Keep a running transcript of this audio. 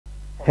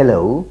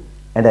Hello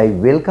and I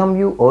welcome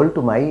you all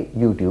to my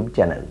YouTube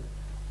channel.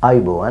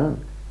 අයිබෝවන්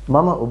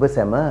මම ඔබ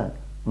සැම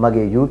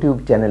මගේ YouTube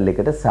channel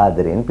එකට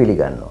සාදරයෙන්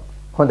පිළිගන්නවා.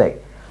 හොඳයි.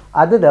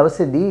 අද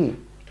දවසේදී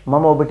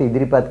මම ඔබට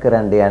ඉදිරිපත්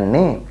කරන්න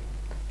යන්නේ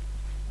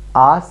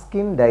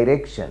asking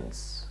directions.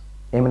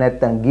 එහෙම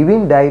නැත්නම්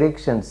giving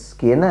directions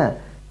කියන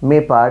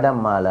මේ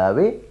පාඩම්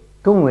මාලාවේ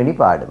තුන්වෙනි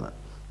පාඩම.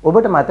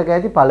 ඔබට මතක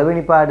ඇති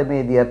පළවෙනි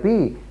පාඩමේදී අපි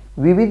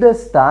විවිධ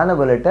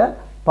ස්ථානවලට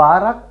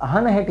පාරක්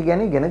අහන හැටි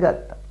ගැන ඉගෙන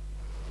ගත්තා.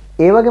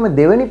 ඒ වගේම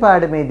දෙවෙනි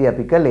පාඩමේදී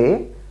අපි කළේ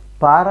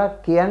පාරක්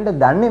කියන්න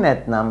දන්නේ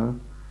නැත්නම්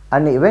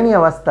අන්න එවැනි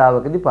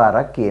අවස්ථාවකදී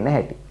පාරක් කියන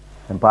හැටි.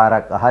 දැන්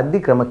පාරක්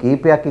අහද්දී ක්‍රම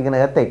කීපයක් ඉගෙන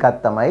ගත්ත එකක්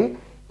තමයි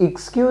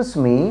excuse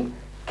me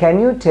can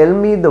you tell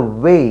me the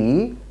way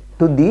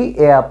to the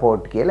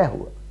airport කියලා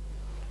ඇහුවා.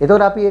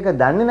 එතකොට අපි ඒක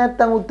දන්නේ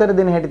නැත්නම් උත්තර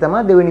දෙන හැටි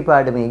තමයි දෙවෙනි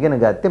පාඩමේ ඉගෙන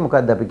ගත්තේ.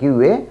 මොකද්ද අපි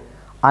කිව්වේ?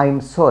 I'm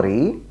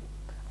sorry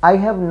I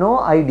have no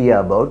idea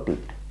about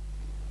it.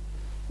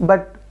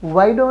 But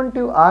why don't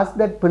you ask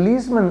that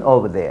policeman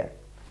over there?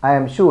 I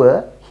am sure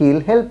he'll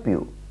help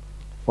you.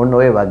 ඔන්න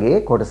ඔය වගේ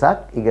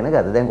කොටසක් ඉගෙන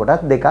ගත්තා. දැන්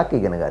කොටස් දෙකක්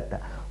ඉගෙන ගත්තා.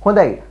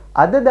 හොඳයි.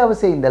 අද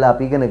දවසේ ඉඳලා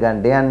අපි ඉගෙන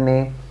ගන්න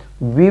යන්නේ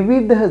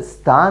විවිධ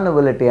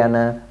ස්ථානවලට යන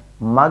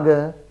මග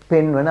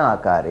පෙන්වන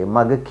ආකාරය,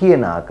 මග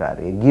කියන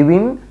ආකාරය,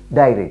 giving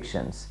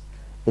directions.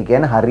 ඒ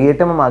කියන්නේ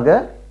හරියටම මග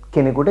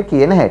කෙනෙකුට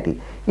කියන හැටි.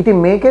 ඉතින්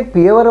මේකේ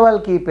පියවරවල්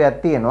කීපයක්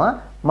තියෙනවා.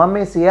 මම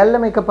මේ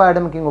සියල්ලම එක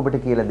පාඩමකින් ඔබට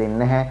කියලා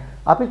දෙන්නේ නැහැ.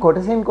 අපි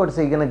කොටසින් කොටස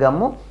ඉගෙන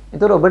ගමු.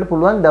 ඒතර ඔබට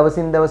පුළුවන්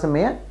දවසින් දවස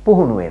මෙය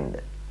පුහුණු වෙන්න.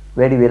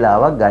 වැඩි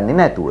වෙලාවක් ගන්නේ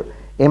නැතුව.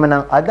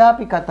 එහෙමනම් අද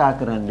අපි කතා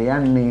කරන්න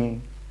යන්නේ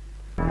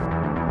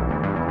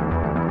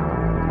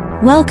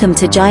Welcome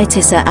to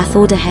Jayatissa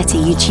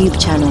Athaudahetti YouTube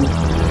channel.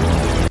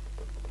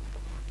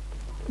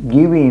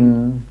 giving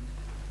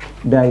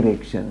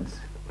directions.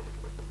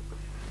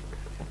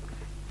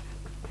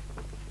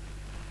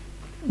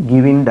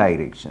 giving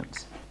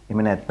directions.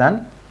 එහෙම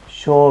නැත්නම්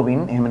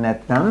showing, එහෙම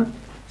නැත්නම්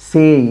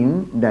saying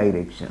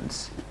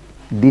directions.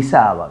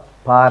 දිශාවක්,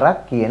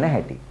 පාරක් කියන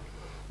හැටි.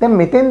 දැන්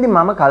මෙතෙන්දි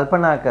මම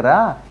කල්පනා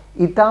කරා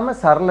ඊටාම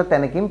සරල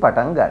තැනකින්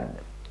පටන් ගන්න.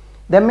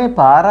 දැන් මේ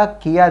පාරක්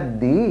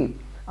කියද්දී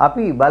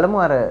අපි බලමු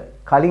අර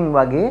කලින්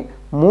වගේ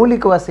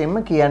මූලික වශයෙන්ම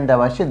කියන්න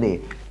අවශ්‍ය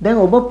දේ. දැන්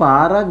ඔබ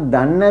පාරක්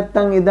දන්නේ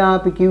නැත්නම් එදා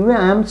අපි කිව්වේ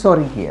I am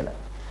sorry කියලා.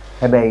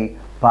 හැබැයි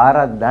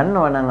පාරක්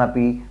දන්නවා නම්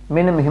අපි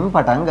මෙන්න මෙහෙම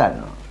පටන්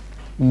ගන්නවා.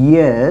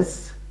 Yes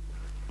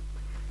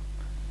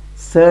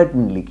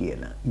certainly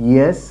කියලා.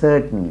 Yes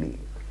certainly.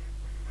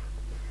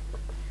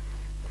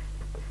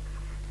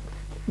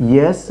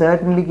 Yes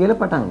certainly කියලා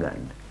පටන්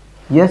ගන්න.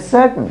 Yes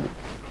certainly.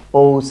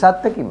 ඔව්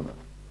සත්‍යකින්ම.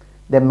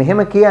 දැන්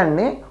මෙහෙම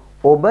කියන්නේ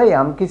ඔබ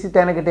යම් කිසි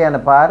තැනකට යන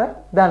පාර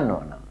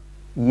දන්නවනම්.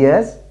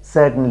 Yes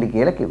certainly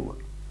කියලා කිව්වා.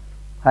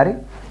 හරි?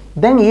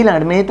 දැන්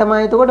ඊළඟට මේ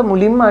තමයි එතකොට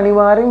මුලින්ම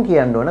අනිවාර්යෙන්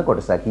කියන්න ඕන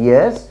කොටසක්.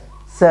 Yes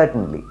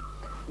certainly.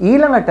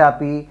 ඊළඟට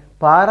අපි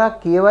පාරක්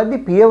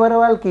කියවද්දි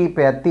පියවරවල්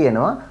කීපයක්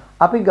තියෙනවා.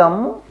 අපි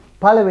ගමු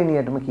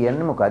පළවෙනියටම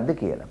කියන්නේ මොකද්ද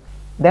කියලා.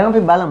 දැන්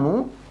අපි බලමු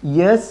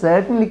yes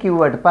certainly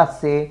කිව්වට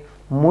පස්සේ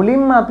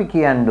මුලින්ම අපි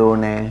කියන්න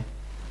ඕනේ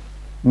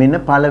මෙන්න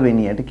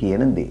පළවෙනියට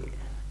කියන දේ.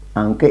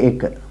 අංක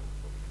 1.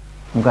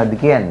 මොකද්ද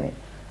කියන්නේ?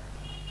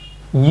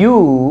 You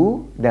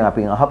දැන්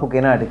අපි අහපු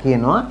කෙනාට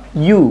කියනවා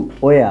you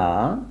ඔයා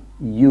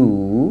you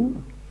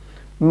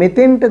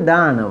මෙතෙන්ට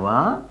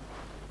දානවා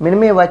මෙන්න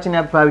මේ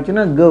වචනයක් පාවිච්චි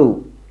කරනවා go.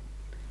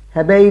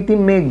 හැබැයි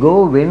ඉතින් මේ go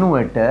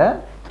වෙනුවට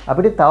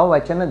අපිට තව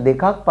වචන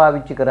දෙකක්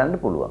පාවිච්චි කරන්න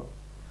පුළුවන්.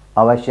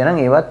 අවශ්‍ය නම්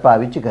ඒවත්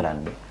පාවිච්චි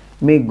කරන්න.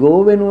 මේ go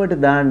වෙනුවට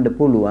දාන්න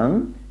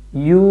පුළුවන්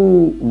you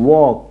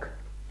walk.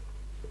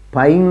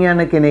 පයින්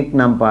යන කෙනෙක්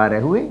නම් පාර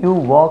ඇහුවේ you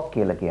walk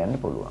කියලා කියන්න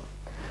පුළුවන්.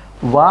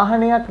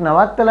 වාහනයක්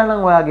නවත්තලා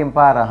නම් ඔයාගෙන්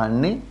පාර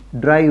අහන්නේ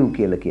drive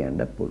කියලා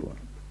කියන්නත් පුළුවන්.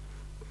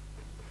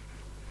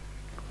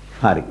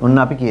 හරි. ඔන්න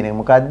අපි කියන්නේ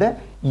මොකද්ද?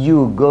 you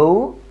go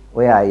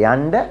ඔයා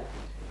යන්න,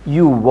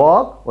 you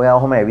walk ඔයා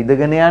ඔහම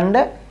ඇවිදගෙන යන්න,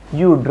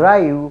 you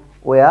drive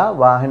ඔයා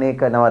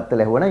වාහනයක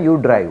නවත්තලා ඇහුවනම් you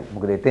drive.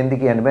 මොකද එතෙන්දි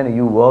කියන්න බෑනේ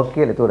you walk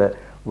කියලා. ඒතකොට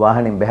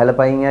වාහනෙන් බහැලා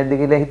පයින් යද්දි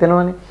කියලා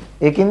හිතනවනේ.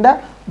 ඒකින්ද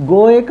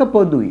go එක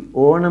පොදුයි.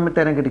 ඕනම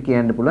තැනකට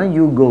කියන්න පුළුවන්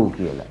you go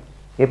කියලා.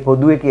 ඒ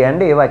පොදුවේ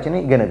කියන්නේ ඒ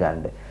වචනේ ඉගෙන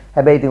ගන්න.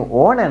 හැබැයි ඉතින්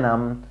ඕන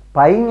නම්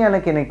පයින් යන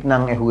කෙනෙක්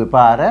නම් ඇහුවේ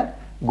පාර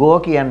go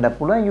කියන්න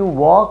පුළුවන් you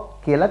walk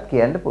කියලාත්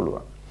කියන්න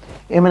පුළුවන්.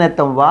 එහෙම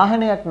නැත්නම්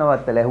වාහනයක්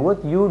නවත්තලා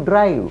ඇහුවොත් you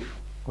drive.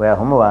 ඔයා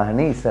හැම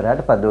වාහනේ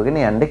ඉස්සරහට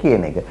පදවගෙන යන්න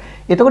කියන එක.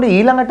 එතකොට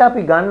ඊළඟට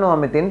අපි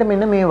ගන්නවා මෙතෙන්ට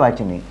මෙන්න මේ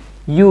වචනේ.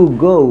 You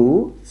go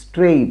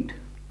straight.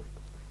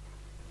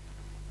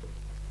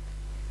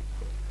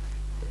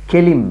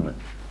 කෙලින්ම.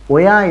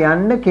 ඔයා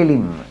යන්න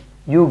කෙලින්ම.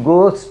 You go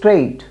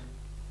straight.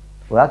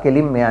 ඔයා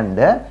කෙලින්ම යන්න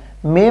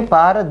මේ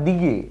පාර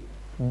දිගේ.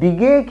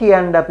 දිගේ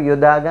කියන්න අපි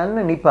යොදා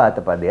ගන්න නිපාත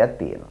පදයක්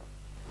තියෙනවා.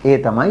 ඒ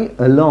තමයි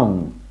along.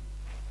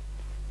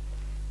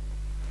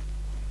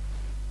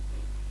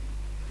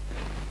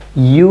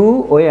 You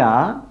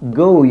ඔයා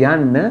go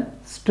යන්න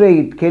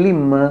straight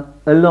කෙලින්ම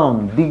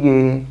along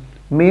දිගේ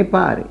මේ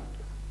පාරේ.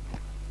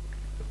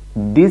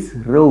 This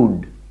road.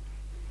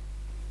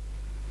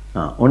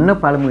 ඔන්න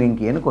පළමුවෙන්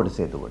කියන කොටස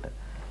එතකොට.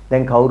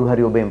 දැන් කවුරු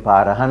හරි ඔබෙන්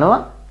පාර අහනවා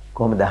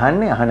කොහොමද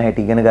අහන්නේ? අහන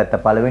හැටි ඉගෙන ගත්ත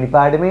පළවෙනි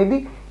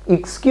පාඩමේදී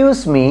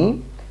Excuse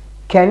me,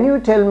 can you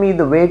tell me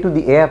the way to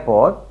the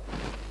airport?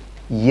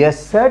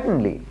 Yes,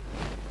 certainly.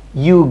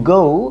 You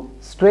go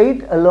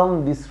straight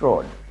along this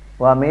road.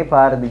 ඔයා මේ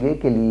පාර දිගේ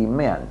කෙලින්ම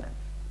යන්න.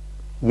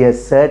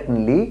 Yes,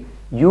 certainly.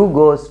 You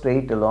go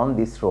straight along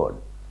this road.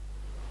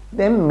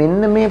 දැන්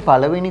මෙන්න මේ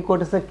පළවෙනි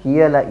කොටස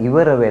කියලා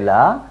ඉවර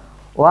වෙලා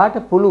ඔයාට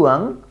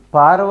පුළුවන්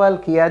පාරවල්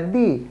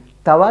කියද්දී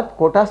තවත්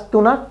කොටස්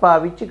තුනක්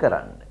පාවිච්චි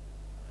කරන්න.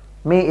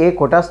 මේ ඒ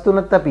කොටස්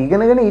තුනත් අපි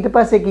ඉගෙනගෙන ඊට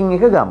පස්සේ එකින්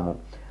එක ගමු.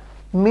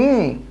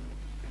 මේ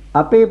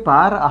අපේ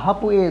පාර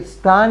අහපු ඒ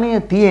ස්ථානය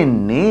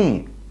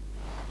තියෙන්නේ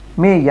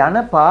මේ යන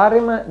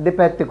පාරෙම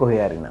දෙපැත්තේ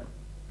කොහේ හරි නම්.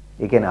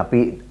 ඒ කියන්නේ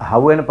අපි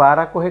අහුව වෙන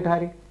පාරක් කොහෙට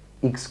හරි.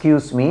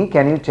 Excuse me,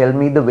 can you tell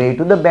me the way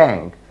to the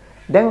bank?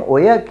 දැන්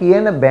ඔය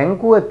කියන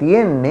බැංකුව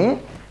තියෙන්නේ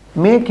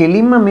මේ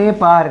කෙලින්ම මේ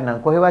පාරේ නම්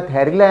කොහෙවත්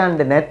හැරිලා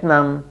යන්න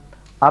නැත්නම්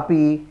අපි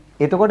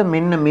එතකොට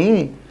මෙන්න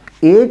මේ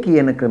A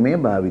කියන ක්‍රමය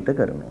භාවිත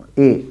කරනවා.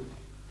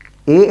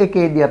 A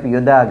එකේදී අපි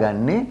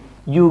යොදාගන්නේ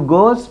you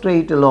go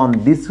straight along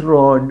this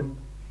road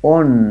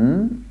on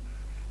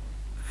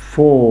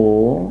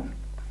for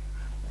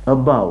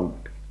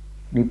about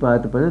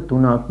නිපාත පද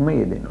තුනක්ම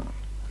යෙදෙනවා.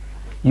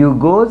 You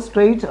go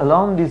straight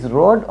along this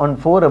road on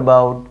for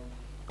about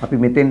අපි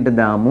මෙතෙන්ට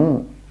දාමු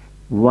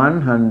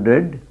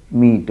 100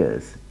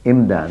 meters m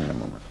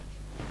දාන්නම.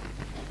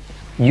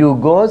 You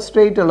go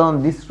straight along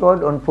this road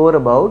on for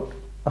about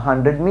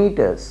 100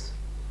 meters.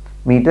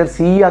 meter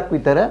 100ක්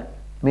විතර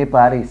මේ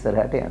පාරේ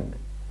ඉස්සරහට යන්න.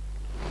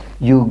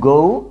 You go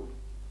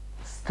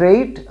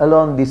straight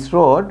along this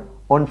road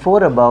on for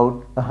about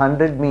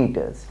 100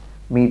 meters.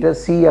 meter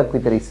 100ක්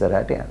විතර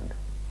ඉස්සරහට යන්න.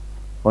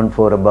 on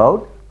for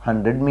about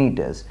 100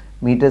 meters.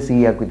 meter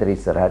 100ක් විතර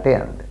ඉස්සරහට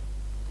යන්න.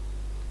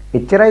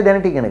 එච්චරයි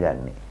දැනට ඉගෙන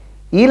ගන්න.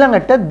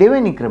 ඊළඟට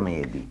දෙවෙනි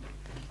ක්‍රමයේදී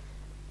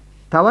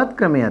තවත්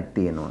ක්‍රමයක්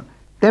තියෙනවා.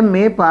 දැන්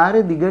මේ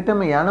පාරේ දිගටම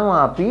යනවා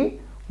අපි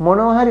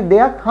මොනවා හරි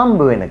දෙයක් හම්බ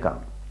වෙනකම්.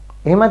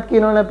 එහෙමත්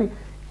කියනවනේ අපි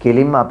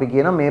කෙලින්ම අපි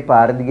කියනවා මේ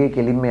පාර දිගේ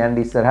කෙලින්ම යන්න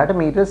ඉස්සරහට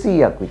මීටර්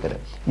 100ක් විතර.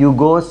 You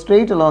go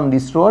straight along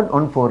this road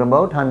on for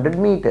about 100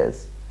 meters.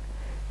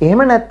 එහෙම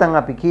නැත්නම්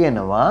අපි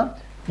කියනවා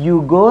you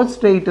go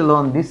straight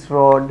along this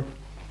road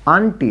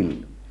until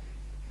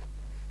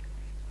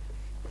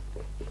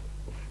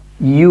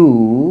you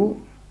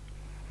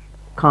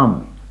come.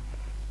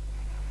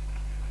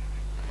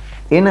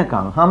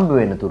 එනකම් හම්බ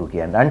වෙන තුරු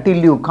කියන්නේ until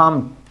you come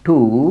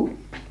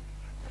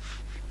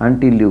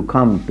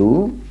to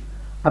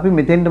අපි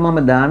මෙතෙන්ට මම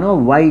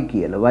දානවා y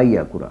කියලා y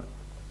අකුර.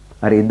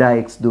 අර එදා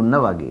x දුන්නා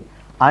වගේ.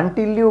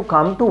 until you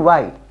come to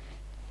y.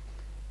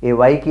 A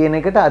y කියන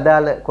එකට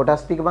අදාළ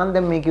කොටස් ටික මම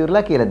දැන් මේක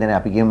ඉවරලා කියලා දෙනවා.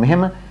 අපි කියමු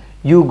මෙහෙම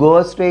you go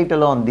straight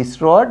along this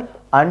road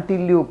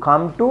until you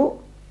come to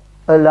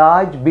a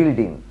large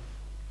building.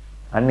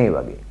 අන්න ඒ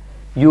වගේ.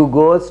 You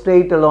go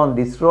straight along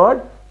this road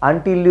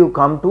until you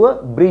come to a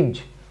bridge.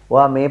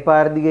 ඔයා මේ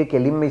පාර දිගේ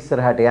කෙලින්ම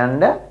ඉස්සරහට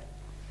යන්න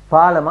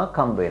පාලමක්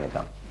හම්බ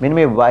වෙනකම්. මෙන්න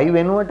මේ y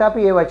වෙනුවට අපි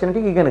මේ වචන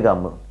ටික ඉගෙන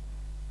ගමු.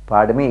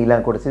 පාඩමේ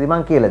ඊළඟ කොටසේදී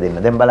මම කියලා දෙන්න.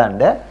 දැන්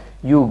බලන්න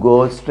you go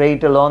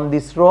straight along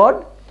this road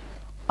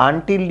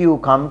until you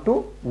come to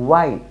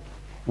y.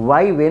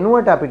 y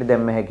වෙනුවට අපිට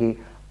දැම්ම හැකි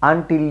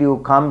until you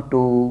come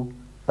to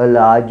a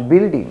large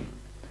building.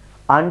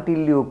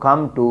 until you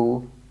come to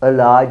a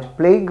large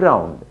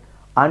playground.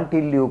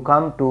 until you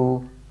come to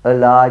a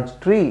large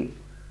tree.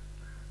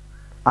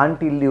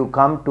 until you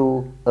come to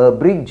a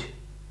bridge.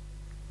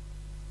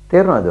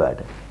 තේරුණාද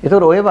ඔයාලට?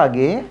 ඒතකොට ඔය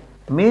වගේ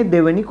මේ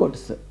දෙවෙනි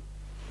කොටස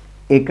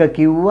එක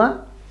කිව්වා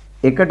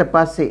එකට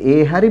පස්සේ A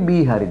හරි B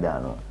හරි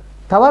දානවා.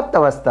 තවත්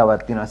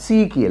අවස්ථාවක් තියෙනවා C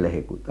කියලා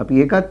හේකුත්. අපි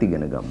ඒකත්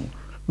ඉගෙන ගමු.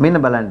 මෙන්න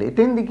බලන්න.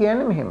 එතෙන්දි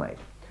කියන්නේ මෙහෙමයි.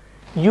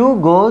 You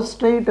go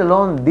straight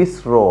along this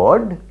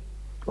road.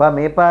 ඔයා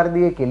මේ පාර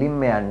දිගේ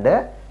කෙලින්ම යන්න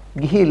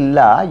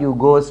ගිහිල්ලා you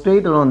go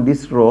straight along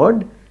this road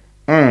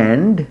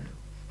and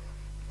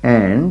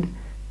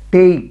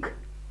take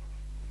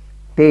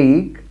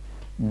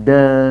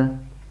the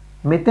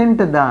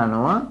මෙතෙන්ට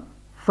දානවා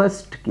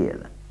first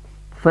කියලා.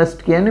 first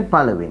කියන්නේ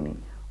පළවෙනි.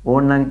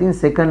 ඕනනම් ඉතින්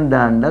second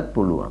දාන්නත්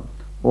පුළුවන්.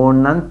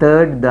 ඕනනම්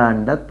third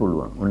දාන්නත්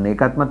පුළුවන්. ඔන්න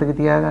ඒකත් මතක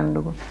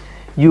තියාගන්නකො.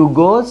 You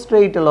go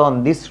straight along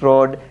this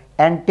road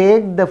and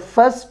take the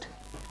first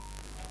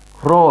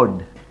road.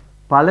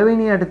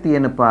 පළවෙනියට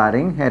තියෙන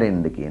පාරෙන්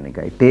හැරෙන්න කියන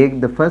එකයි. take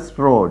the first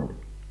road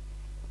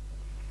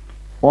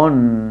on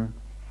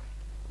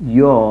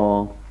your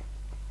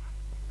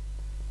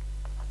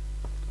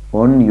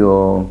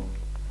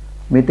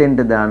මෙතෙන්ට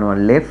දානවා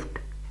left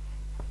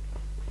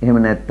එහෙම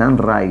නැත්නම්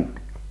right.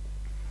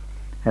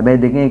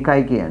 හැබැයි දෙකෙන්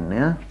එකයි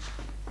කියන්නේ.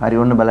 හරි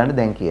ඔන්න බලන්න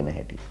දැන් කියන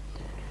හැටි.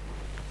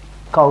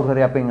 කවුරු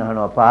හරි අපෙන්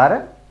අහනවා පාර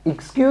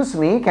excuse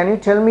me, can you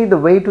tell me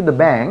the way to the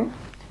bank?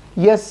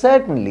 Yes,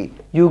 certainly.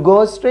 You go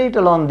straight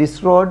along this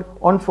road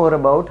on for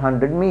about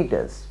 100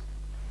 meters.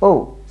 ඔව්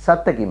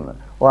සත්තකින්ම.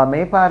 ඔයා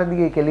මේ පාර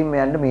දිගේ කෙලින්ම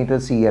යන්න මීටර්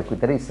 100ක්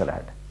විතර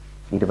ඉස්සරහට.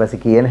 ඊට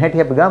පස්සේ කියන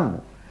හැටි අපි ගමු.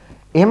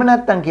 එහෙම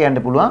නැත්නම් කියන්න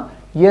පුළුවන්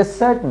yes,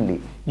 certainly.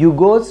 You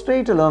go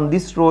straight along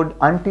this road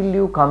until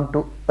you come to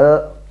a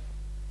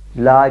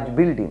large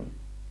building.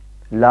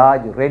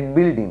 large red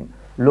building.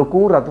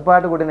 ලොකු රතු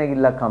පාට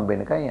ගොඩනැගිල්ලක් හම්බ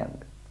වෙනකන් යන්න.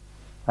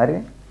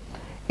 හරිනේ?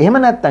 එහෙම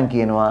නැත්නම්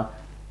කියනවා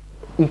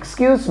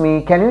Excuse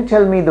me, can you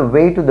tell me the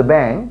way to the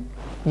bank?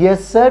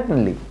 Yes,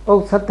 certainly.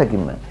 Oh,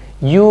 Sattakimma.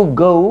 You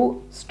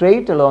go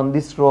straight along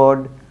this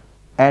road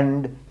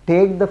and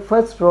take the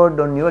first road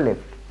on your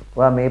left.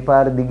 වා මේ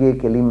පාර දිගේ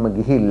කෙලින්ම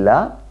ගිහිල්ලා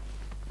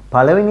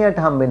පළවෙනියට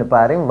හම්බෙන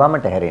පාරෙන්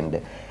වමට හැරෙන්න.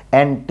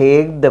 And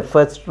take the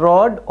first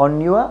road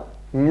on your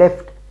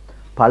left.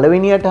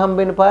 පළවෙනියට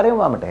හම්බෙන පාරෙන්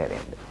වමට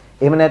හැරෙන්න.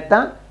 එහෙම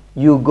නැත්නම්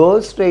you go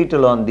straight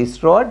along this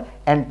road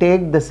and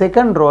take the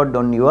second road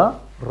on your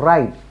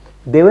right.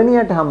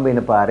 දෙවෙනියට හම්බෙන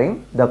පාරෙන්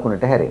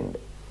දකුණට හැරෙන්න.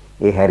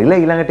 ඒ හැරිලා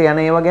ඊළඟට යන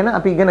ඒවා ගැන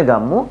අපි ඉගෙන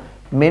ගමු.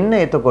 මෙන්න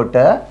එතකොට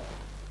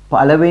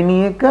පළවෙනි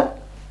එක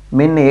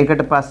මෙන්න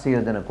ඒකට පස්සේ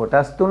යොදන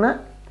කොටස් තුන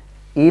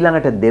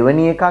ඊළඟට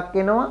දෙවෙනි එකක්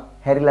එනවා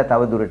හැරිලා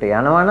තව දුරට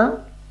යනවා නම්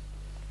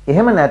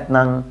එහෙම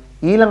නැත්නම්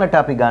ඊළඟට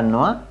අපි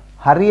ගන්නවා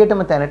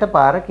හරියටම තැනට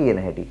පාර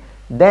කියන හැටි.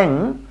 දැන්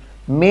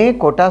මේ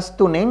කොටස්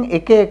තුනෙන්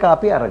එක එක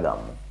අපි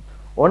අරගමු.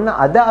 ඔන්න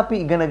අද අපි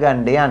ඉගෙන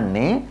ගන්න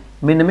යන්නේ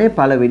මෙන්න මේ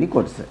පළවෙනි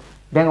කොටස.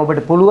 දැන්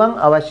ඔබට පුළුවන්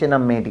අවශ්‍ය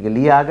නම් මේ ටික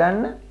ලියා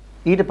ගන්න.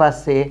 ඊට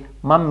පස්සේ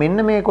මම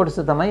මෙන්න මේ කොටස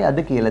තමයි අද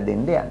කියලා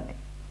දෙන්න යන්නේ.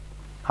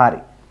 හරි.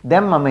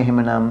 දැන් මම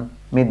එහෙමනම්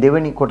මේ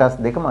දෙවෙනි කොටස්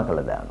දෙක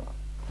මකලා දානවා.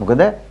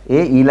 මොකද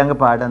ඒ ඊළඟ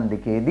පාඩම්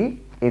දෙකේදී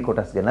ඒ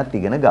කොටස් ගැනත්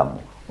ඉගෙන ගමු.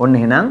 ඔන්න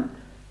එහෙනම්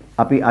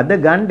අපි අද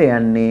ගන්න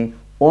යන්නේ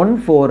on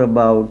for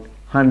about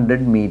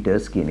 100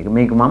 meters කියන එක.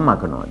 මේක මම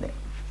මකනවා දැන්.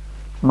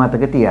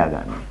 මතක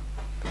තියාගන්න.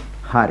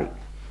 හරි.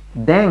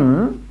 දැන්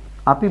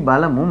අපි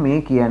බලමු මේ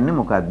කියන්නේ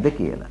මොකක්ද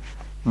කියලා.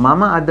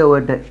 මම අද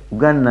ඔයාලට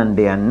උගන්වන්න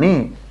යන්නේ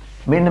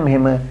මෙන්න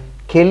මෙහෙම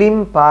කෙලින්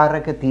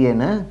පාරක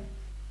තියෙන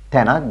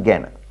තැනක්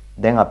ගැන.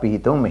 දැන් අපි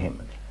හිතමු මෙහෙම.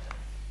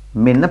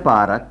 මෙන්න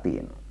පාරක්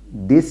තියෙනවා.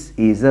 This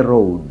is a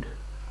road.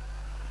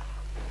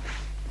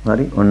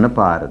 හරි ඔන්න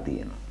පාර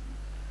තියෙනවා.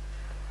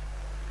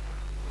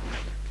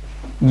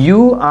 You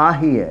are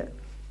here.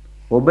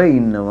 ඔබ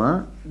ඉන්නවා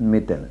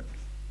මෙතන.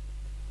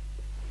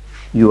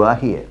 You are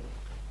here.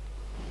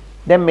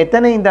 දැන්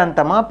මෙතන ඉඳන්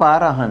තමයි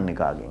පාර අහන්නේ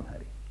කාගෙන්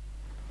හරි.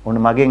 ඔන්න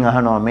මගෙන්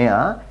අහනවා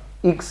මෙයා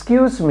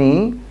excuse me,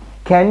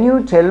 can you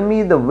tell me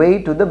the way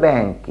to the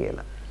bank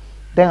කියලා.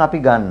 දැන් අපි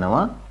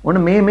ගන්නවා ඔන්න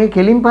මේ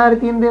කෙලින් පාරේ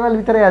තියෙන දේවල්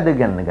විතරයි අද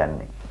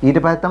ගන්න. ඊට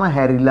පස්සේ තමයි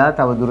හැරිලා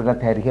තව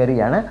දුරටත් හැරි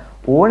යන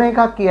ඕන එකක්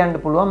කියන්න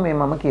පුළුවන් මේ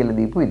මම කියලා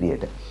දීපු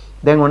විදියට.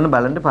 දැන් ඔන්න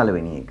බලන්න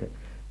පළවෙනි එක.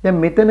 දැන්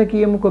මෙතන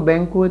කියමුකෝ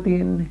බැංකුව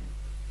තියෙන්නේ.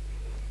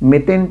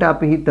 මෙතෙන්ට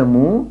අපි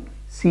හිතමු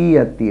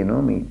 100ක්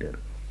තියෙනවා මීටර.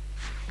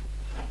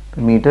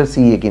 මීටර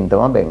 100කින්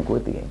තමයි බැංකුව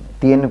තියෙන්නේ.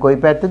 තියෙන්නේ කොයි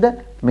පැත්තද?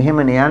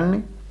 මෙහෙමනේ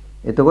යන්නේ.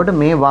 එතකොට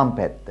මේ වම්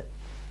පැත්ත.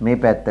 මේ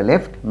පැත්ත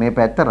left, මේ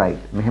පැත්ත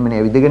right. මෙහෙමනේ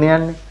ඇවිදගෙන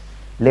යන්නේ.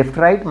 left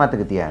right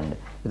මතක තියාගන්න.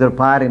 එතකොට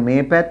පාරේ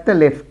මේ පැත්ත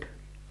left.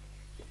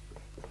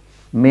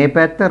 මේ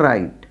පැත්ත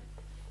right.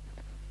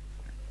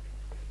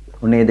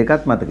 උනේ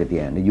දෙකක් මතක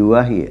තියාගන්න. You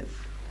are here.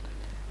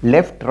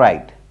 left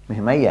right.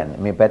 මෙහෙමයි යන්නේ.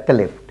 මේ පැත්ත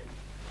left.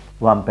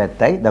 වම්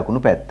පැත්තයි දකුණු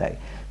පැත්තයි.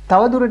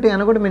 තව දුරට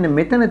යනකොට මෙන්න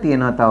මෙතන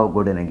තියෙනවා තව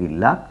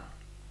ගොඩනැගිල්ලක්.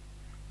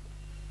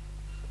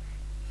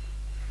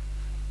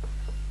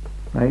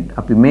 right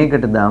අපි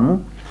මේකට දාමු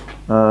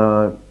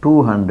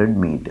 200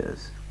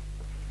 meters.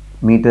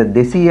 මීටර්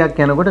 200ක්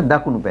යනකොට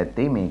දකුණු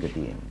පැත්තේ මේක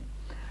තියෙන්නේ.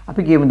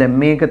 අපි කියමු දැන්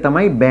මේක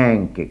තමයි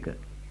බැංක් එක.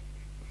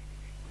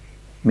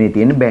 මේ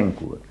තියෙන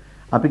බැංකුව.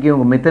 අපි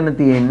කියමු මෙතන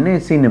තියෙන්නේ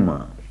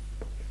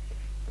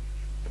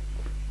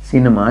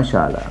සිනමා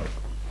ශාලාව.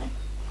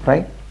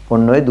 right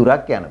ඔන්න ඔය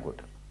දුරක් යනකොට.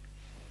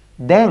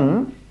 දැන්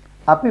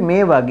අපි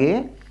මේ වගේ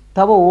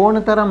තව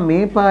ඕනතරම්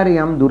මේ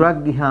පාරේ යම් දුරක්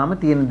ගියාම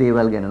තියෙන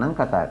දේවල් ගැන නම්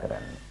කතා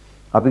කරන්නේ.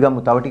 අපි ගමු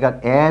තව ටිකක්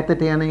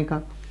ඈතට යන එකක්.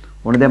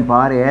 ඕන දැන්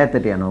පාරේ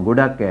ඈතට යනවා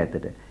ගොඩක්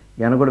ඈතට.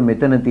 යනකොට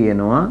මෙතන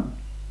තියෙනවා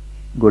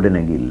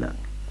ගොඩනැගිල්ල.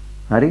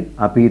 හරි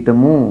අපි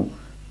හිතමු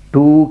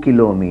 2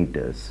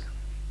 kilometers.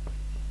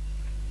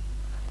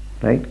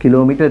 right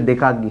කිලෝමීටර්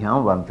දෙකක්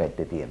ගියාම වම්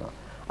පැත්තේ තියෙනවා.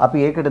 අපි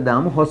ඒකට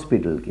දාමු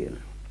hospital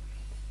කියලා.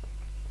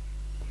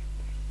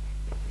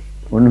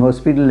 ඔන්න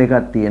hospital එකක්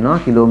තියෙනවා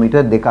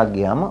කිලෝමීටර් දෙකක්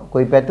ගියාම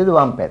කොයි පැත්තේද?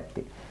 වම්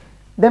පැත්තේ.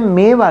 දැන්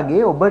මේ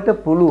වගේ ඔබට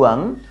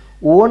පුළුවන්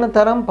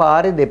ඕනතරම්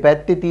පාරේ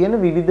දෙපැත්තේ තියෙන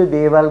විවිධ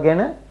දේවල්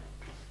ගැන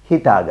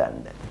හිතා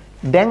ගන්න.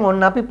 දැන්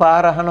ඔන්න අපි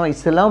පාර අහනවා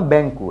ඉස්සෙල්ලාම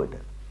බැංකුවට.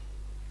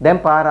 දැන්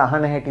පාර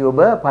අහන හැටි ඔබ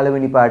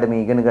පළවෙනි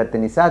පාඩමේ ඉගෙන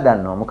ගත්ත නිසා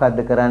දන්නවා. මොකද්ද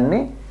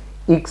කරන්නේ?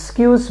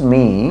 excuse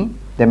me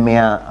දැන්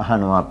මෙයා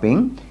අහනවා අපෙන්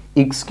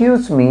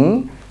excuse me,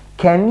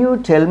 can you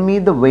tell me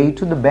the way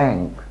to the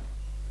bank?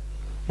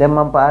 දැන්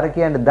මම පාර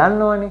කියන්න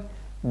දන්නවනේ.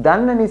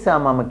 දන්න නිසා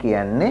මම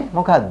කියන්නේ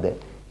මොකද්ද?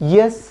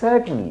 yes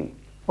certainly.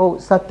 ඔව්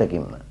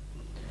සත්‍යකින්ම.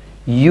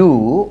 you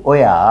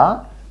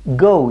ඔයා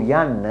go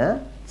යන්න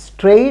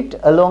straight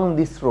along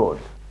this road.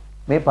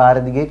 මේ පාර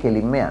දිගේ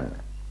කෙලින්ම යන්න.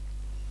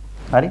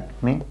 හරි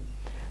මේ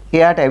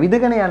එයාට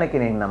ඇවිදගෙන යන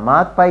කෙනෙක් නම්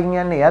මාත් පයින්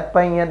යන්නේ එයාත්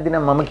පයින් යද්දී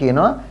නම් මම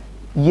කියනවා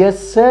yes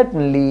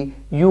certainly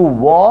you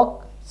walk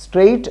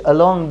straight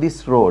along this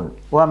road.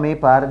 ඔයා මේ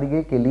පාර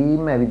දිගේ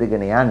කෙලින්ම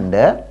ඇවිදගෙන යන්න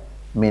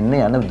මෙන්න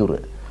යන දුර.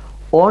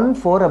 on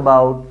for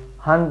about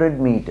 100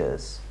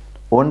 meters.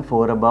 on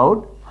for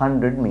about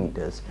 100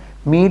 meters.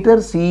 Metre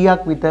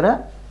 100ක් විතර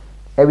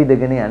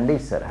ඇවිදගෙන යන්න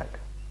ඉස්සරහට.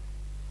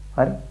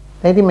 හරි.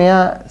 ඉතින්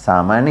මෙයා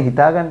සාමාන්‍ය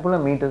හිතා ගන්න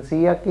පුළුවන් මීටර්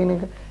 100ක් කියන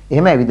එක.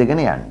 එහෙම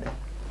ඇවිදගෙන යන්න.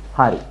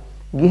 හරි.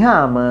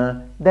 ගියාම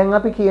දැන්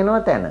අපි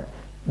කියනවා තැන.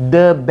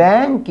 The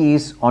bank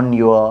is on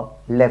your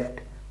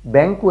left.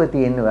 බැංකුව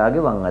තියෙන්නේ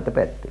ඔයාගේ වම් අත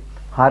පැත්තේ.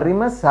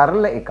 හරිම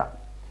සරල එකක්.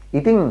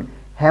 ඉතින්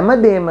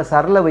හැමදේම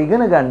සරලව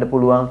ඉගෙන ගන්න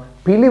පුළුවන්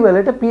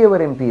පිළිවෙලට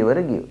පියවරෙන් පියවර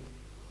ගියොත්.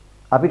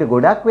 අපිට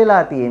ගොඩක්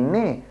වෙලා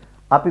තියෙන්නේ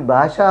අපි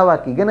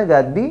භාෂාවක් ඉගෙන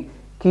ගද්දී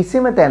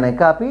කිසිම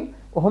තැනක අපි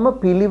ඔහොම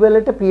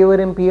පිළිවෙලට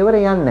පියවරෙන් පියවර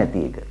යන්නේ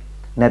නැති එක.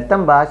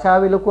 නැත්තම්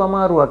භාෂාවේ ලොකු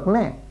අමාරුවක්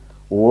නැහැ.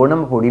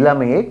 ඕනම පොඩි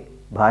ළමයෙක්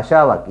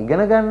භාෂාවක්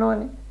ඉගෙන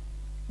ගන්නවනේ.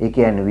 ඒ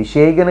කියන්නේ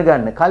විෂය ඉගෙන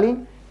ගන්න කලින්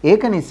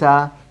ඒක නිසා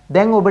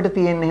දැන් ඔබට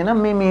තියෙන්නේ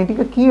එහෙනම් මේ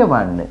ටික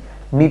කියවන්න.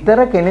 නිතර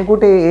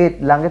කෙනෙකුට ඒ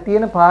ළඟ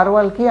තියෙන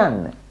පාරවල්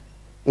කියන්න.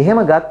 එහෙම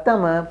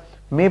ගත්තම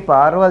මේ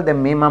පාරවල් දැන්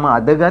මේ මම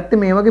අද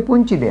ගත්තේ මේ වගේ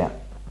පුංචි දෙයක්.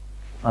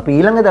 අපි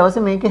ඊළඟ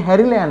දවසේ මේකේ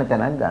හැරිලා යන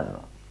තැනක්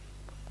ගන්නවා.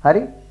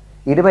 හරි?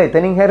 ඊට පස්සේ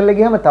එතනින් හැරිලා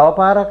ගියාම තව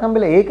පාරක්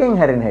හම්බෙලා ඒකෙන්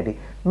හැරෙන හැටි.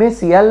 මේ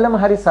සියල්ලම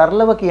හරි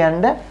සරලව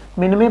කියන්න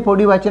මෙන්න මේ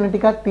පොඩි වචන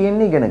ටිකක්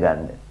තියෙන්න ඉගෙන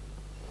ගන්න.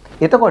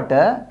 එතකොට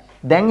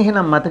දැන්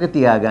එහෙනම් මතක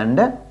තියාගන්න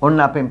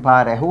ඔන්න අපෙන්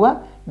පාර ඇහුවා.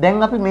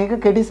 දැන් අපි මේක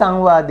කෙටි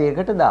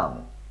සංවාදයකට දාමු.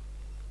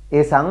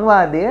 ඒ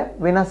සංවාදය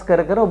වෙනස්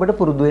කර කර ඔබට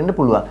පුරුදු වෙන්න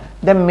පුළුවන්.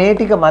 දැන් මේ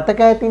ටික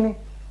මතක ඇතිනේ.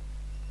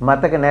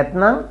 මතක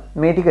නැත්නම්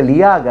මේ ටික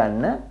ලියා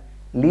ගන්න.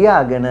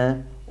 ලියාගෙන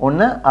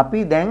ඔන්න අපි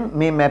දැන්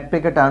මේ මැප්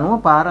එකට අනුව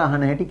පාර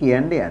අහන හැටි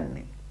කියන්න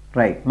යන්නේ.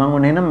 right. මම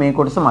ඔන්න එහෙනම් මේ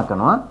කොටස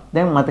මකනවා.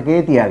 දැන්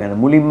මතකයේ තියාගන්න.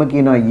 මුලින්ම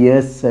කියනවා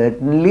yes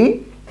certainly.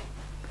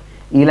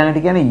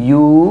 ඊළඟට කියන්නේ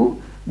you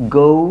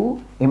go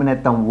එහෙම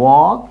නැත්නම්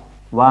walk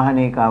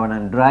වාහනයක ආව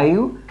නම්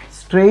drive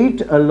straight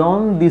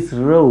along this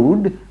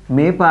road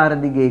මේ පාර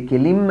දිගේ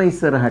කෙලින්ම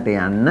ඉස්සරහට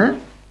යන්න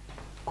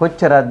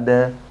කොච්චරක්ද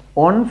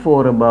on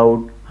for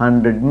about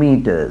 100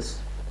 meters.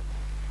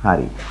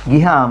 හරි.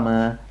 ගියාම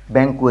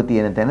බැංකුව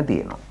තියෙන තැන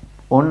තියෙනවා.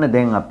 ඔන්න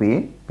දැන් අපේ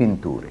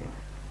පින්තූරය.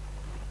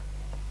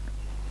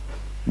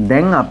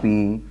 දැන් අපි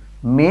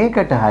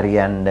මේකට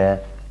හරියන්න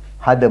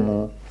හදමු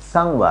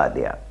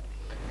සංවාදයක්.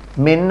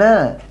 මෙන්න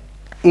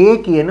ඒ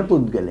කියන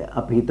පුද්ගලයා.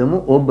 අපි හිතමු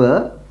ඔබ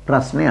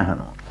ප්‍රශ්නය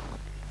අහනවා.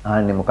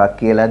 අහන්නේ මොකක්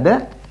කියලාද?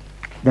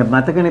 දැන්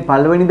මතකනේ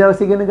පළවෙනි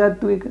දවසේ ඉගෙන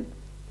ගත්තු එක.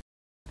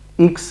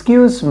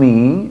 Excuse me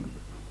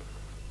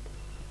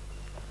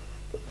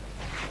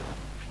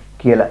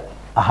කියලා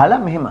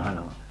අහලා මෙහෙම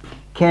අහනවා.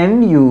 Can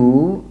you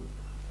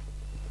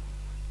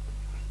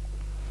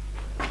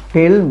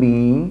tell me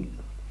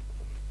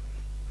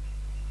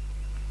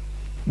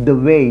the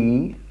way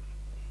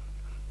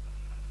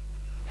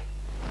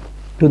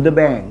to the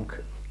bank?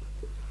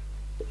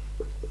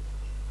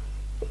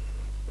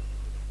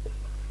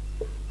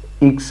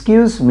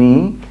 Excuse me,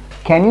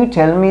 can you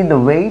tell me the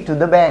way to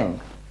the bank?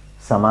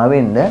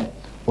 සමාවෙන්න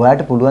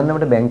ඔයාට පුළුවන් නම්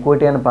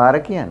බැංකුවට යන පාර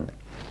කියන්න.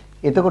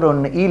 එතකොට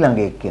ඔන්න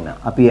ඊළඟ එක්කෙනා.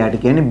 අපි යාට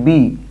කියන්නේ B.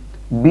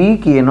 B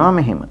කියනවා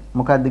මෙහෙම.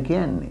 මොකද්ද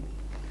කියන්නේ?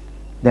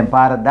 දැන්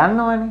පාර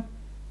දන්නවනේ.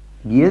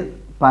 ගිය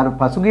පාර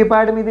පසුගිය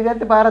පාඩම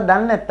ඉඳගත්තේ පාර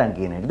දන්නේ නැත්තම්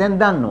කියන එක. දැන්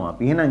දන්නවා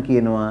අපි. එහෙනම්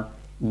කියනවා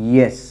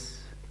yes.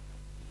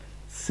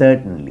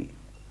 Certainly.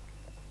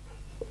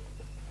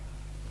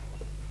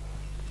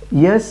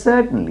 Yes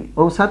certainly.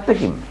 ඔව්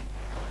සත්‍යකින්.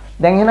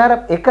 දැන් එහෙනම් අර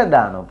එක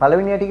දානවා.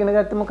 පළවෙනියට ඉගෙන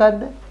ගත්තේ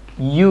මොකද්ද?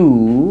 You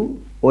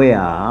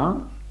ඔයා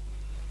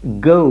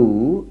go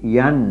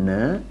යන්න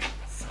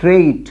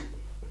straight.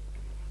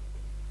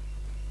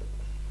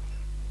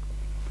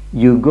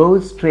 You go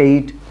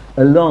straight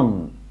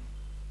along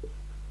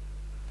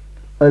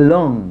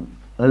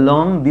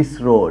this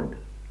road.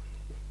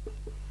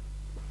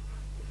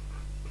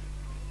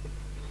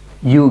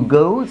 You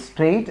go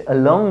straight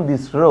along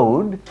this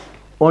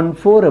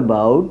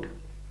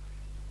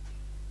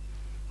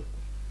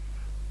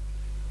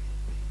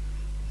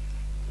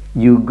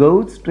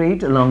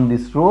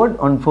road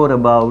on for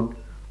about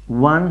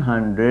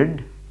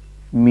 100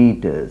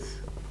 meters.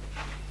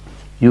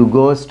 You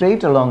go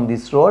straight along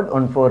this road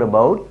on for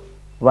about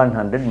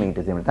 100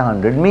 meters.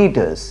 100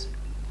 meters.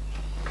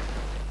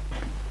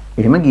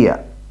 එහෙම ගියා.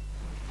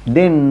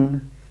 Then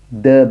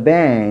the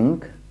bank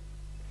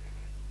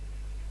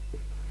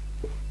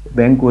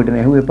බැංකුවට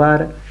නැහුවේ පාර.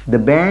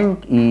 The bank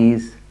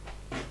is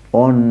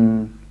on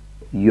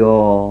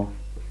your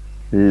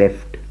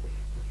left.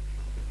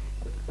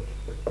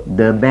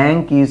 The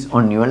bank is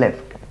on your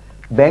left.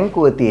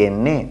 බැංකුව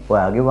තියෙන්නේ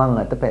ඔයාගේ වම්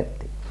අත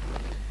පැත්තේ.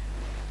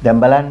 දැන්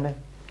බලන්න.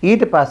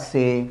 ඊට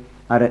පස්සේ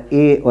අර A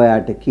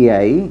ඔයාට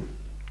කියයි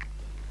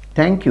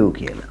thank you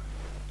කියලා.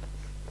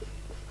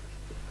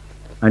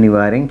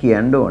 අනිවාර්යෙන්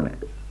කියන්න ඕන.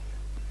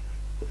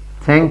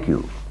 thank you.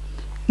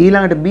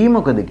 ඊළඟට B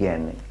මොකද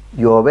කියන්නේ?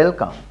 you're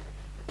welcome.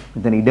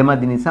 මෙතන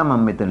ඉඩමදි නිසා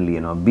මම මෙතන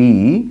ලියනවා B.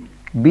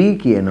 B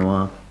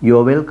කියනවා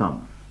you're welcome.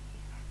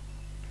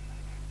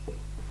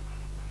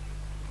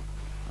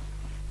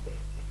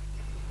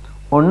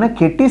 ඔන්න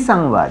කෙටි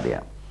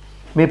සංවාදයක්.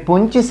 මේ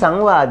පුංචි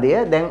සංවාදය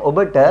දැන්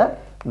ඔබට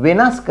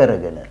වෙනස්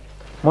කරගෙන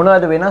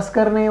මොනවද වෙනස්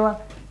කරන ඒවා?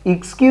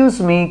 Excuse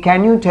me, can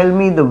you tell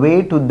me the way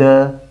to the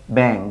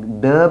bank?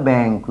 The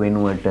bank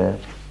වෙනුවට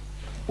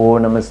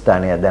ඕනම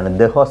ස්ථානයක් දාන.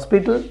 The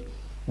hospital,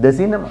 the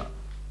cinema.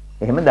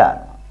 එහෙම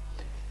දානවා.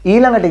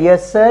 ඊළඟට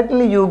yes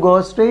certainly you go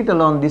straight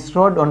along this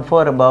road on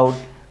for about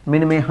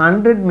මෙන්න මේ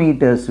 100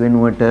 meters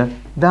වෙනුවට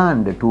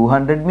දාන්න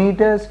 200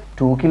 meters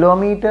 2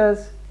 kilometers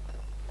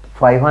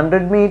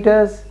 500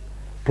 meters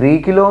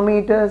 3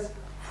 kilometers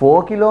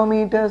 4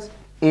 kilometers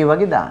ඒ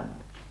වගේ දාන්න.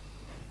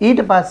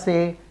 ඊට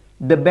පස්සේ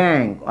the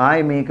bank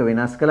ආයේ මේක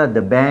වෙනස් කළා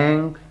the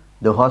bank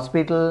the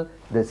hospital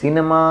the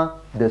cinema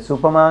the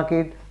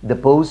supermarket the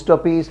post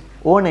office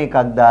ඕන එකක්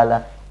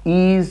දාලා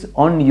is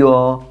on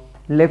your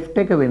left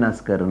එක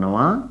වෙනස්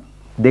කරනවා.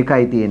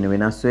 දෙකයි තියෙන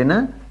වෙනස් වෙන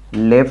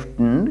left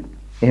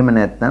එහෙම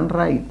නැත්නම්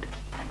right.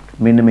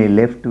 මෙන්න මේ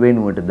left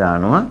වෙනුවට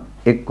දානවා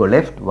එක්ක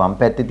left වම්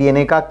පැත්තේ තියෙන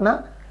එකක් නා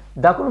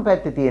දකුණු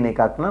පැත්තේ තියෙන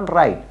එකක් නම්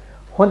right.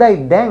 හොඳයි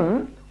දැන්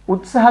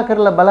උත්සාහ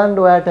කරලා බලන්න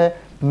ඔයාට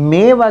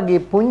මේ වගේ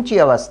පුංචි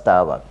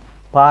අවස්ථාවක්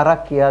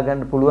පාරක් කියා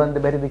ගන්න පුළුවන්ද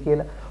බැරිද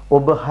කියලා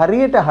ඔබ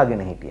හරියට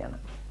අහගෙන හිටියන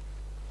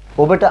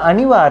ඔබට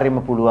අනිවාර්යයෙන්ම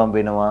පුළුවන්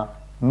වෙනවා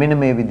මෙන්න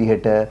මේ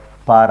විදිහට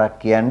පාරක්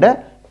කියන්න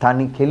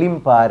තනි කෙලින්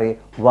පාරේ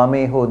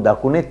වමේ හෝ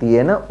දකුණේ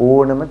තියෙන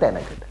ඕනම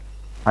තැනකට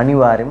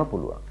අනිවාර්යයෙන්ම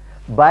පුළුවන්.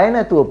 බය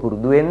නැතුව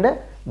පුරුදු වෙන්න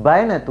බය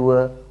නැතුව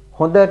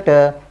හොඳට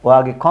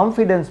ඔයාගේ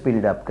confidence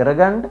build up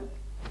කරගන්න.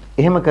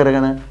 එහෙම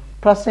කරගෙන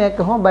ප්‍රශ්නයක්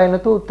අහුවම බය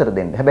නැතුව උත්තර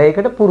දෙන්න. හැබැයි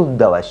ඒකට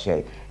පුරුද්ද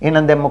අවශ්‍යයි.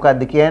 එහෙනම් දැන්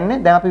මොකද්ද කියන්නේ?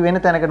 දැන් අපි වෙන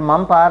තැනකට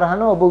මම පාර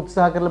අහනවා ඔබ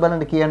උත්සාහ කරලා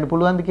බලන්න කියන්න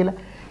පුළුවන්ද කියලා.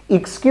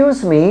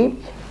 Excuse me,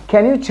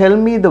 can you tell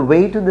me the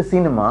way to the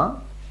cinema?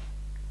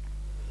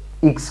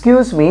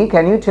 Excuse me,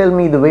 can you tell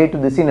me the way to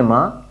the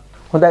cinema?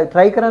 හොඳයි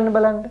try කරන්න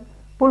බලන්න.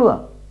 පුළුවන්.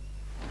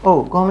 ඔව්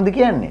කොහොමද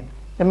කියන්නේ?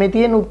 දැන් මේ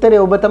තියෙන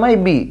උත්තරේ ඔබ තමයි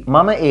B.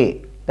 මම A.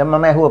 දැන්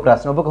මම අහුව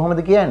ප්‍රශ්න ඔබ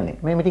කොහොමද කියන්නේ?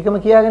 මේ ටිකම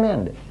කියාගෙන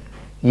යන්න.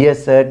 Yes,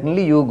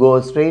 certainly you go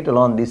straight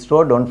along this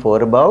road on for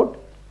about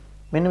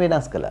මෙන්න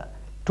වෙනස් කළා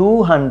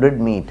 200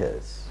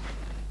 meters.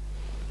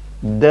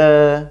 The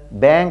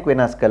bank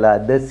වෙනස් කළා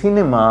the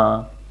cinema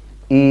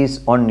is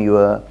on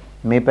your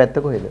මේ පැත්ත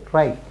කොහෙද?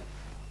 right.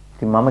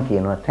 ඉතින් මම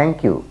කියනවා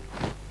thank you.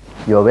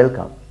 You're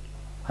welcome.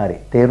 හරි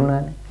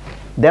තේරුණානේ?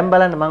 දැන්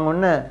බලන්න මම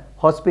ඔන්න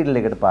hospital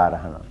එකට පාර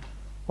අහනවා.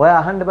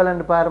 ඔයා අහන්න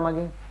බලන්න පාර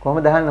මගෙන්.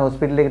 කොහොමද අහන්නේ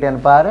hospital එකට යන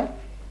පාර?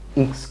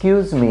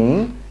 Excuse me,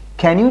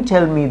 can you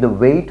tell me the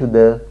way to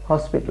the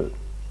hospital?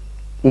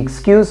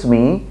 Excuse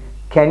me,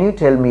 can you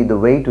tell me the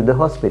way to the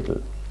hospital?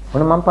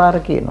 ඔන්න මම පාර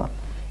කියනවා.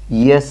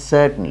 Yes,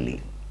 certainly.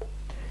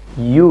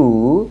 You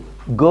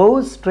go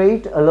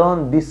straight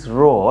along this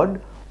road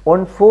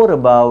on for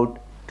about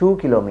 2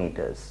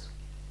 kilometers.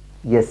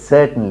 Yes,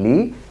 certainly.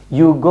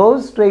 You go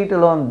straight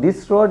along this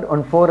road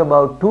on for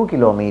about 2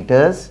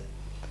 kilometers.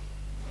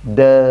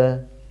 The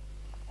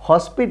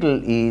hospital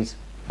is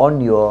on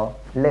your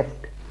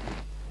left.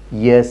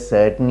 Yes,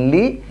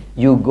 certainly.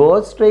 You go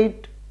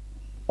straight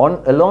on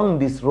along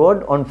this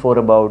road on for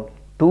about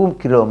 2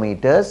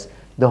 kilometers.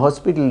 The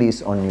hospital is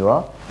on your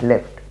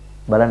left.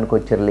 බලන්න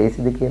කොච්චර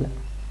ලේසිද කියලා.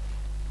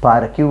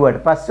 පාර කිව්වට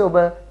පස්සේ ඔබ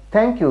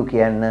thank you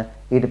කියන්න.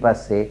 ඊට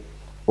පස්සේ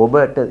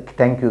ඔබට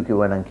thank you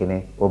කිව්වනම්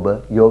කෙනේ ඔබ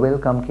you're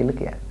welcome කියලා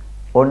කියන්නේ.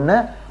 ඔන්න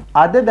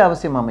අද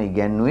දවසේ මම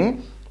ඉගැන්නුවේ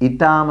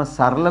ඊටාම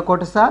සරල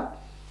කොටසක්.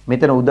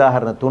 මෙතන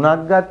උදාහරණ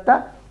 3ක් ගත්තා.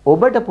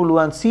 ඔබට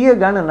පුළුවන් 100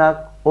 ගණනක්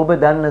ඔබ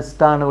දන්න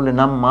ස්ථානවල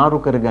නම් මාරු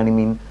කර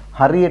ගනිමින්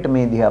හරියට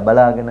මේ දිහා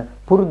බලාගෙන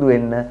පුරුදු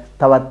වෙන්න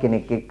තවත්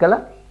කෙනෙක් එක්කලා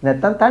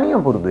නැත්තම්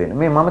තනියම පුරුදු වෙන්න.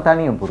 මේ මම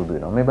තනියම පුරුදු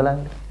වෙනවා. මේ බලන්න.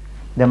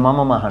 දැන්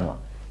මම අහනවා.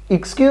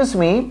 Excuse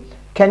me,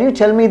 can you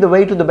tell me the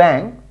way to the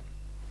bank?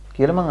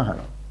 කියලා මම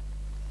අහනවා.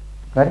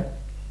 හරි?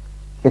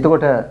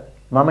 එතකොට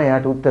මම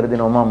එයාට උත්තර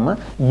දෙනවා මම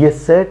yes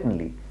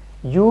certainly.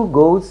 You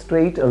go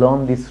straight along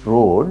this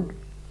road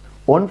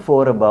on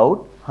for about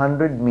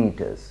 100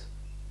 meters.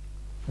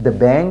 The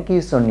bank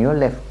is on your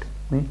left.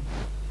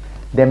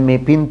 දැන් මේ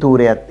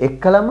පින්තූරයත්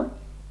එක්කලම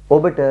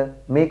ඔබට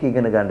මේක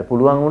ඉගෙන ගන්න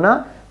පුළුවන් වුණා.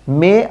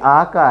 මේ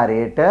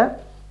ආකාරයට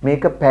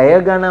මේක පැය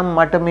ගණන්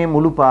මට මේ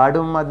මුළු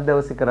පාඩමම අද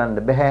දවසේ කරන්න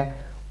බෑ.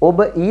 ඔබ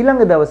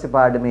ඊළඟ දවසේ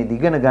පාඩමේදී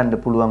ඉගෙන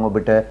ගන්න පුළුවන්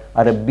ඔබට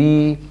අර B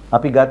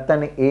අපි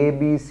ගත්තනේ A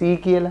B C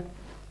කියලා.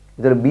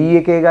 ඒතර B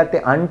එකේ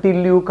ගත්තේ until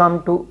you come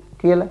to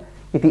කියලා.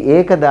 ඉතින්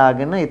ඒක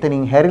දාගෙන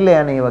එතනින්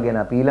හැරිලා යන ඒවා ගැන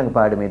අපි ඊළඟ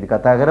පාඩමේදී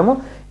කතා කරමු.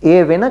 ඒ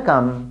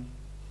වෙනකම්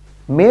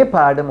මේ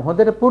පාඩම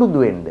හොඳට පුරුදු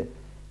වෙන්න.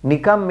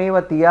 නිකම්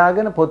මේවා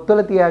තියාගෙන පොත්වල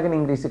තියාගෙන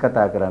ඉංග්‍රීසි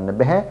කතා කරන්න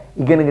බෑ.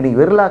 ඉගෙනගෙන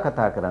ඉවරලා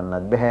කතා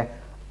කරන්නත් බෑ.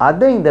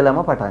 අද ඉඳලම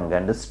පටන්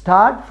ගන්න.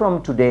 Start from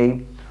today.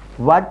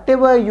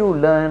 Whatever you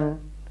learn,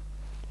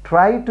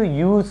 try to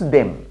use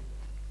them.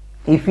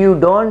 If you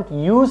don't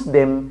use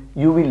them,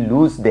 you will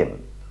lose them.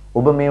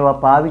 ඔබ මේවා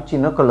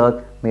පාවිච්චි නොකළොත්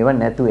මේවා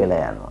නැතු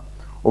වෙලා යනවා.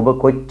 ඔබ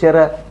කොච්චර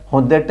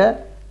හොඳට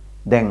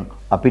දැන්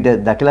අපිට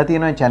දැකලා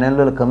තියෙනවා channel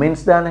වල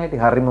comments දාන හැටි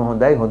හරිම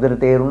හොඳයි හොඳට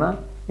තේරුණා.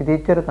 ඉතින්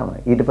එච්චර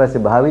තමයි. ඊට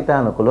පස්සේ භාවිතා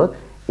නොකළොත්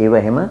ඒව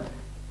එහෙම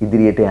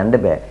ඉදිරියට යන්න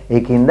බෑ.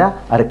 ඒකින්ද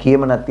අර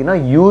කියමනක් තියෙනවා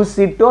use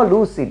it or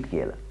lose it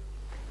කියලා.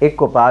 එක්ක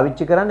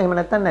පාවිච්චි කරන්න එහෙම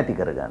නැත්නම් නැති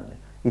කරගන්න.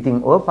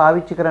 ඉතින් ඔය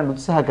පාවිච්චි කරන්න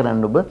උත්සාහ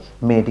කරන්න ඔබ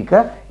මේ ටික.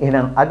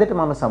 එහෙනම් අදට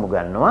මම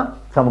සමුගන්නවා.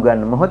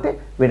 සමුගන්න මොහොතේ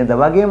වෙනදා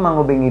වගේ මම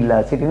ඔබෙන්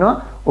ඉල්ලා සිටිනවා.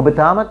 ඔබ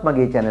තාමත්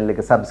මගේ channel එක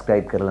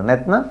subscribe කරලා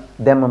නැත්නම්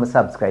දැන් මම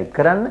subscribe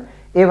කරන්න.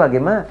 ඒ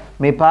වගේම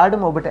මේ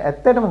පාඩම ඔබට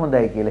ඇත්තටම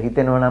හොඳයි කියලා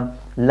හිතෙනවා නම්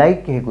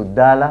like එකකුත්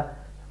දාලා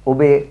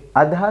ඔබේ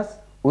අදහස්,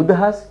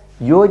 උදහස්,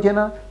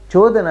 යෝජනා,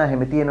 චෝදනා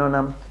හැම තියෙනවා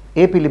නම්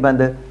ඒ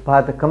පිළිබඳ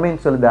පහත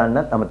කමෙන්ට්ස් වල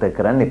දාන්නත් අමතක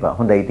කරන්න එපා.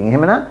 හොඳයි ඉතින්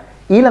එහෙමනම්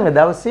ඊළඟ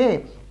දවසේ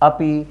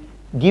අපි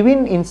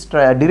giving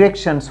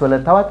directions වල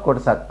තවත්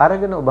කොටසක්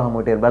අරගෙන ඔබ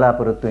හමුවට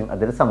බලාපොරොත්තු වෙමින්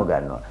අදට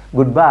සමුගන්නවා.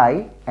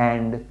 Goodbye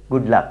and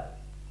good luck.